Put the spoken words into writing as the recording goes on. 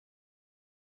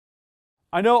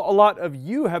I know a lot of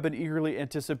you have been eagerly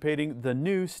anticipating the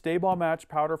new StaBALL Match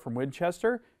powder from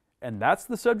Winchester, and that's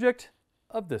the subject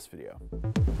of this video.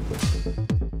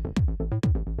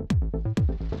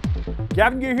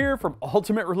 Gavin Gear here from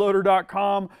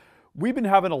UltimateReloader.com. We've been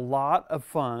having a lot of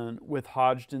fun with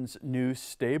Hodgdon's new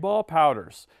StaBALL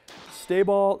powders.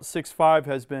 StaBALL 6.5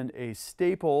 has been a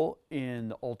staple in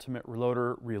the Ultimate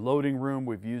Reloader reloading room.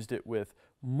 We've used it with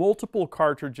multiple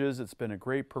cartridges. It's been a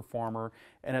great performer.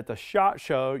 And at the SHOT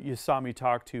Show, you saw me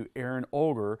talk to Aaron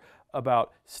Olger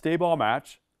about StaBALL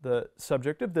Match, the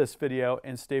subject of this video,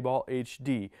 and StaBALL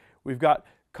HD. We've got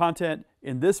content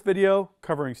in this video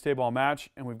covering StaBALL Match,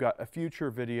 and we've got a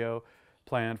future video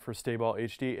planned for StaBALL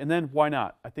HD. And then why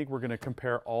not? I think we're going to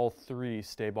compare all three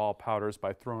StaBALL powders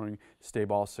by throwing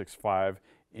StaBALL 6.5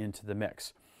 into the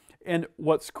mix. And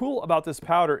what's cool about this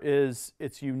powder is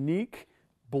its unique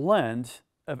blend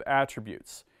of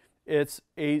attributes. It's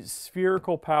a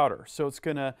spherical powder, so it's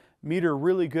going to meter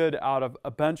really good out of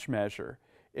a bench measure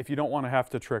if you don't want to have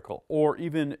to trickle, or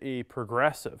even a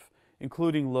progressive,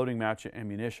 including loading match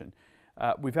ammunition.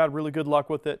 We've had really good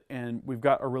luck with it, and we've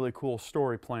got a really cool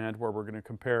story planned where we're going to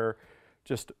compare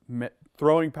just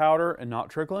throwing powder and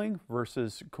not trickling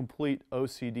versus complete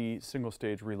OCD single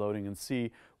stage reloading and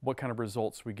see what kind of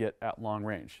results we get at long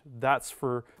range. That's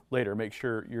for later. Make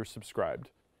sure you're subscribed.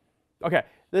 Okay,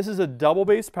 this is a double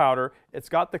base powder. It's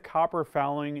got the copper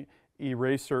fouling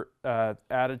eraser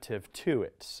additive to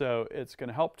it, so it's going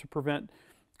to help to prevent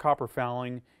copper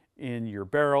fouling in your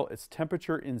barrel. It's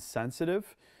temperature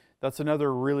insensitive. That's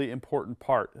another really important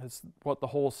part. That's what the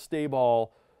whole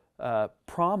StaBALL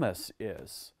promise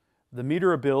is. The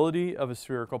meterability of a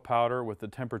spherical powder with the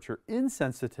temperature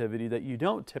insensitivity that you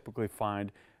don't typically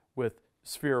find with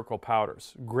spherical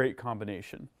powders. Great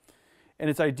combination.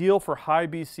 And it's ideal for high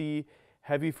BC,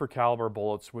 heavy for caliber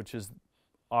bullets, which is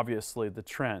obviously the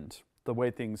trend, the way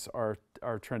things are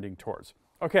trending towards.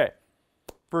 Okay,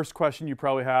 first question you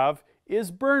probably have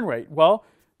is burn rate. Well,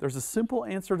 there's a simple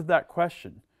answer to that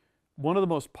question. One of the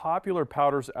most popular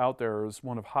powders out there is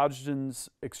one of Hodgdon's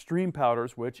extreme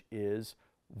powders, which is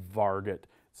Varget.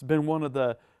 It's been one of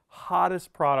the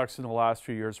hottest products in the last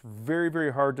few years. Very,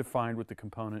 very hard to find with the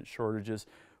component shortages.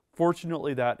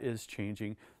 Fortunately, that is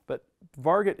changing. But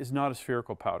Varget is not a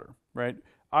spherical powder, right?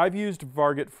 I've used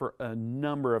Varget for a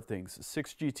number of things.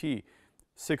 6GT,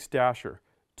 6-dasher,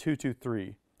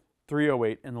 223,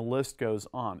 308, and the list goes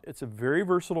on. It's a very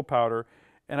versatile powder,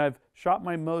 and I've shot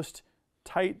my most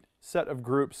tight set of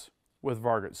groups with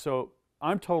Varget. So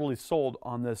I'm totally sold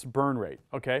on this burn rate,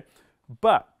 okay?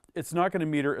 But it's not going to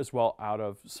meter as well out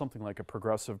of something like a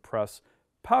progressive press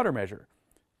powder measure.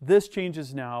 This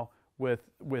changes now with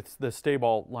the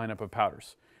StaBALL lineup of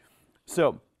powders.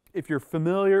 So if you're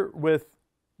familiar with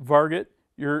Varget,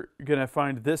 you're going to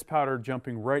find this powder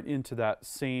jumping right into that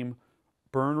same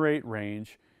burn rate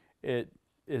range. It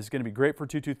is going to be great for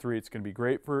 223. It's going to be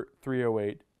great for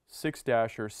 308,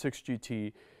 6-dasher,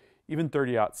 6GT, even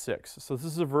 30-06. So this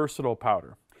is a versatile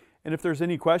powder. And if there's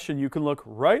any question, you can look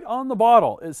right on the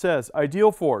bottle. It says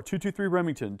ideal for 223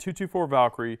 Remington, 224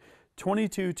 Valkyrie,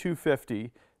 22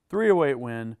 250, 308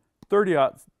 Win,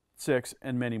 30-06,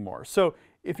 and many more. So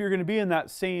if you're going to be in that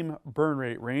same burn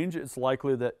rate range, it's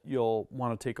likely that you'll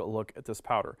want to take a look at this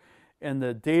powder. And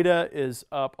the data is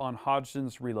up on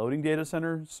Hodgdon's Reloading Data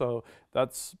Center, so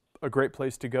that's a great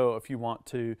place to go if you want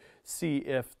to see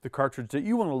if the cartridge that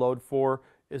you want to load for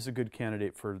is a good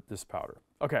candidate for this powder.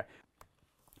 Okay,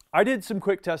 I did some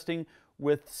quick testing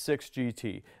with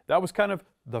 6GT. That was kind of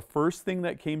the first thing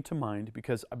that came to mind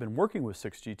because I've been working with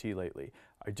 6GT lately.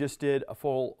 I just did a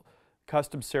full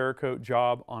custom Cerakote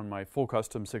job on my full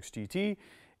custom 6GT,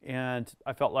 and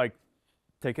I felt like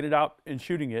taking it out and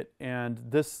shooting it, and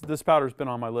this powder's been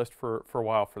on my list for a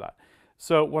while for that.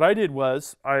 So what I did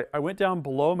was I went down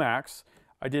below max.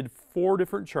 I did 4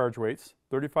 different charge weights,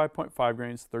 35.5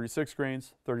 grains, 36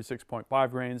 grains,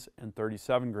 36.5 grains, and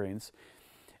 37 grains.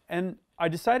 And I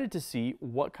decided to see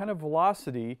what kind of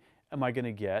velocity am I going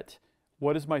to get,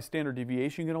 what is my standard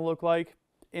deviation going to look like,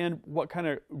 and what kind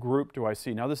of group do I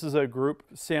see. Now this is a group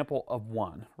sample of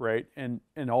 1, right? And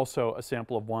also a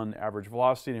sample of 1 average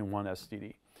velocity and 1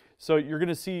 STD. So you're going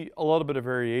to see a little bit of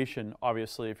variation,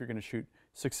 obviously, if you're going to shoot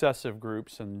successive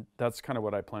groups, and that's kind of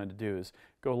what I plan to do, is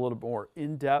go a little more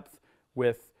in-depth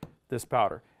with this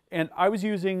powder. And I was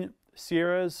using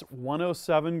Sierra's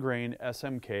 107 grain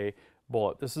SMK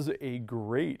bullet. This is a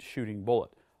great shooting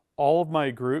bullet. All of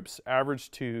my groups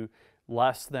averaged to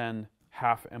less than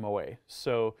half MOA,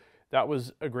 so that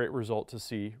was a great result to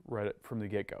see right from the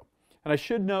get-go. And I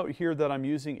should note here that I'm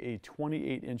using a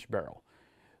 28-inch barrel.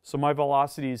 So my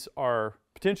velocities are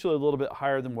potentially a little bit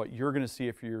higher than what you're going to see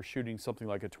if you're shooting something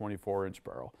like a 24-inch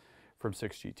barrel from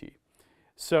 6GT.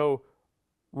 So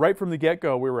right from the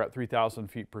get-go, we were at 3,000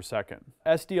 feet per second.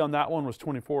 SD on that one was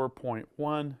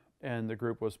 24.1, and the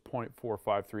group was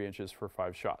 0.453 inches for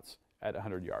 5 shots at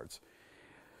 100 yards.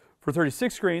 For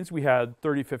 36 grains, we had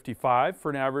 30.55 for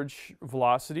an average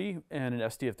velocity and an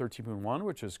SD of 13.1,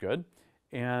 which is good,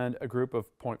 and a group of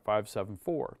 0.574.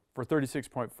 For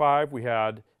 36.5, we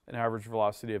had an average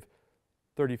velocity of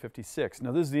 30.56.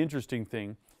 Now, this is the interesting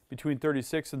thing. Between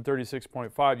 36 and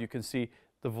 36.5, you can see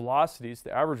the velocities,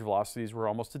 the average velocities, were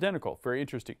almost identical. Very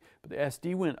interesting. But the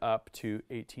SD went up to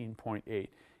 18.8,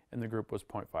 and the group was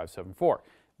 0.574.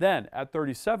 Then, at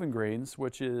 37 grains,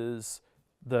 which is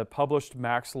the published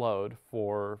max load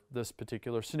for this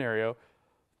particular scenario,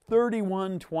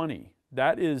 3120.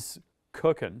 That is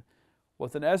cooking.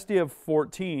 With an SD of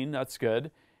 14, that's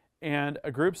good, and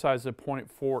a group size of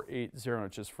 0.480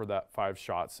 inches for that 5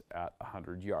 shots at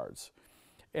 100 yards.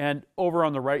 And over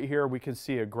on the right here, we can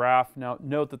see a graph. Now,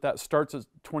 note that that starts at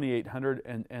 2,800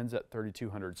 and ends at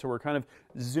 3,200. So we're kind of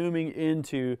zooming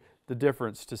into the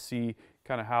difference to see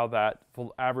kind of how that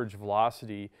average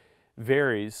velocity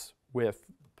varies with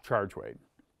charge weight.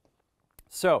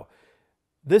 So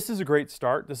this is a great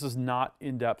start. This is not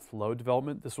in-depth load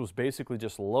development. This was basically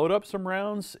just load up some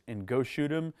rounds and go shoot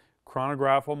them,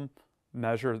 chronograph them,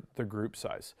 measure the group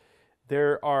size.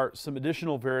 There are some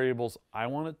additional variables I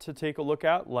wanted to take a look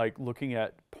at, like looking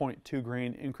at 0.2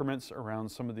 grain increments around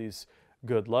some of these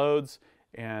good loads,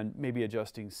 and maybe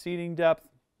adjusting seating depth,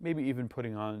 maybe even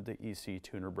putting on the EC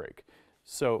tuner brake.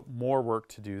 So more work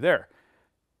to do there.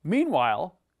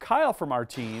 Meanwhile, Kyle from our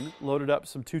team loaded up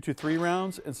some 223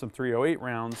 rounds and some 308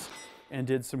 rounds and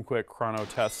did some quick chrono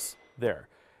tests there.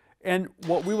 And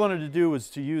what we wanted to do was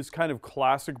to use kind of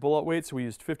classic bullet weights. So we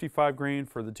used 55 grain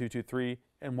for the 223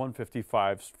 and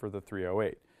 155s for the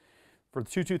 308. For the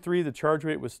 223, the charge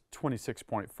weight was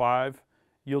 26.5,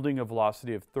 yielding a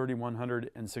velocity of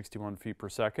 3,161 feet per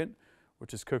second,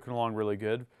 which is cooking along really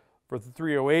good. For the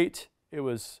 308, it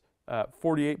was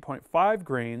 48.5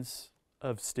 grains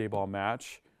of StaBALL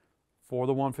Match for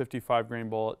the 155 grain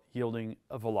bullet, yielding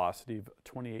a velocity of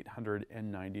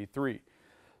 2,893.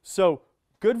 So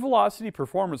good velocity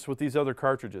performance with these other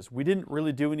cartridges. We didn't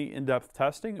really do any in-depth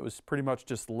testing. It was pretty much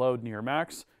just load near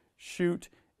max, shoot,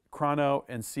 chrono,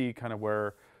 and see kind of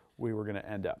where we were going to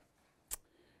end up.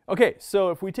 Okay,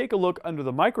 so if we take a look under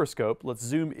the microscope, let's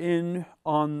zoom in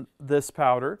on this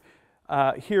powder.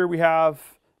 Here we have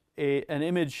an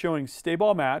image showing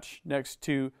StaBALL Match next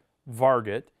to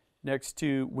Varget, next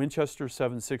to Winchester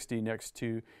 760, next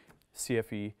to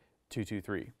CFE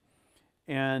 223.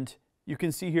 And you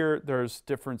can see here there's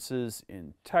differences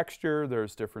in texture,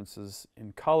 there's differences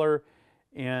in color,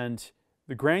 and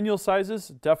the granule sizes,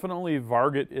 definitely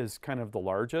Varget is kind of the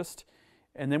largest.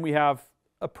 And then we have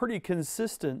a pretty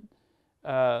consistent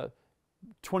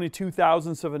 22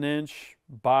 thousandths of an inch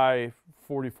by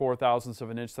 44 thousandths of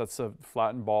an inch. That's a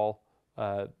flattened ball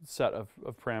set of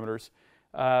parameters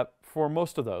for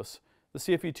most of those. The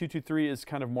CFE 223 is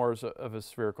kind of more of a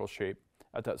spherical shape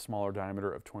at that smaller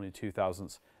diameter of 22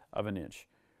 thousandths of an inch.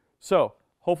 So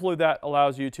hopefully that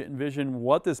allows you to envision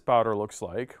what this powder looks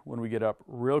like when we get up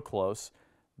real close.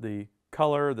 The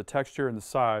color, the texture, and the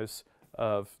size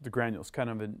of the granules, kind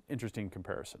of an interesting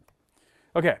comparison.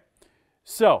 Okay,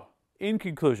 so in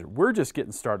conclusion, we're just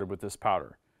getting started with this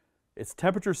powder. It's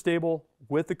temperature stable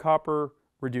with the copper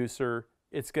reducer.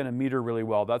 It's going to meter really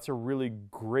well. That's a really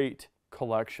great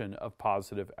collection of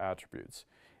positive attributes.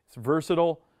 It's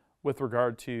versatile with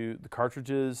regard to the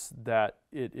cartridges that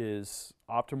it is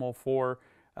optimal for.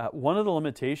 One of the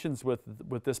limitations with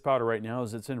this powder right now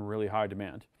is it's in really high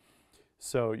demand.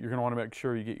 So you're going to want to make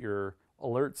sure you get your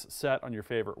alerts set on your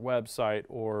favorite website,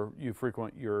 or you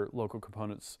frequent your local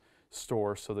components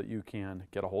store so that you can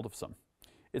get a hold of some.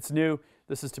 It's new.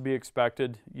 This is to be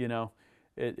expected. You know,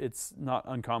 it's not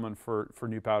uncommon for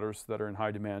new powders that are in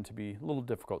high demand to be a little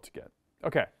difficult to get.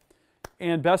 Okay,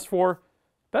 and best for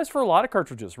a lot of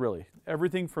cartridges, really.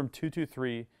 Everything from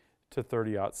 223 to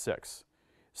 30-06.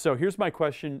 So here's my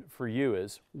question for you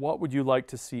is, what would you like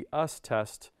to see us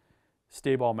test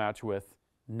StaBALL Match with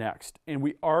next? And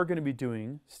we are going to be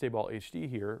doing StaBALL HD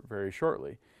here very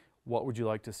shortly. What would you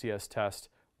like to see us test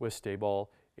with StaBALL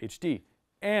HD?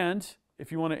 And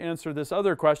if you want to answer this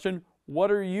other question, what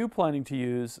are you planning to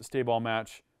use StaBALL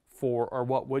Match for, or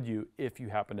what would you if you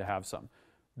happen to have some?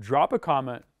 Drop a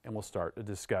comment and we'll start a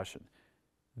discussion.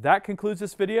 That concludes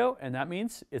this video, and that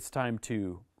means it's time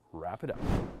to wrap it up.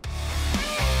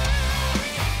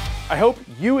 I hope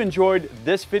you enjoyed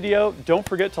this video. Don't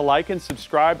forget to like and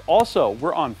subscribe. Also,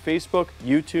 we're on Facebook,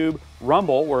 YouTube,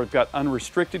 Rumble, where we've got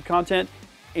unrestricted content,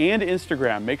 and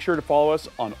Instagram. Make sure to follow us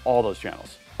on all those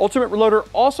channels. Ultimate Reloader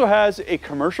also has a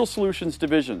commercial solutions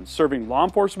division serving law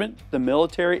enforcement, the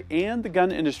military, and the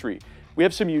gun industry. We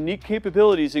have some unique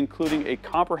capabilities, including a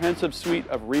comprehensive suite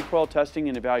of recoil testing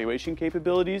and evaluation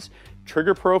capabilities,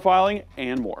 trigger profiling,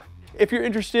 and more. If you're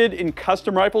interested in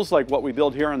custom rifles like what we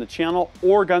build here on the channel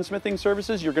or gunsmithing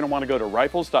services, you're going to want to go to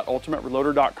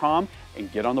rifles.ultimatereloader.com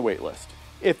and get on the wait list.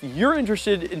 If you're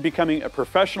interested in becoming a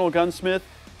professional gunsmith,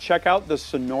 check out the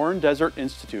Sonoran Desert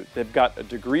Institute. They've got a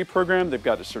degree program, they've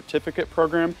got a certificate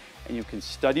program, and you can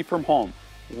study from home.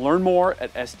 Learn more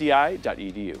at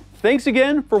sdi.edu. Thanks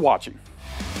again for watching.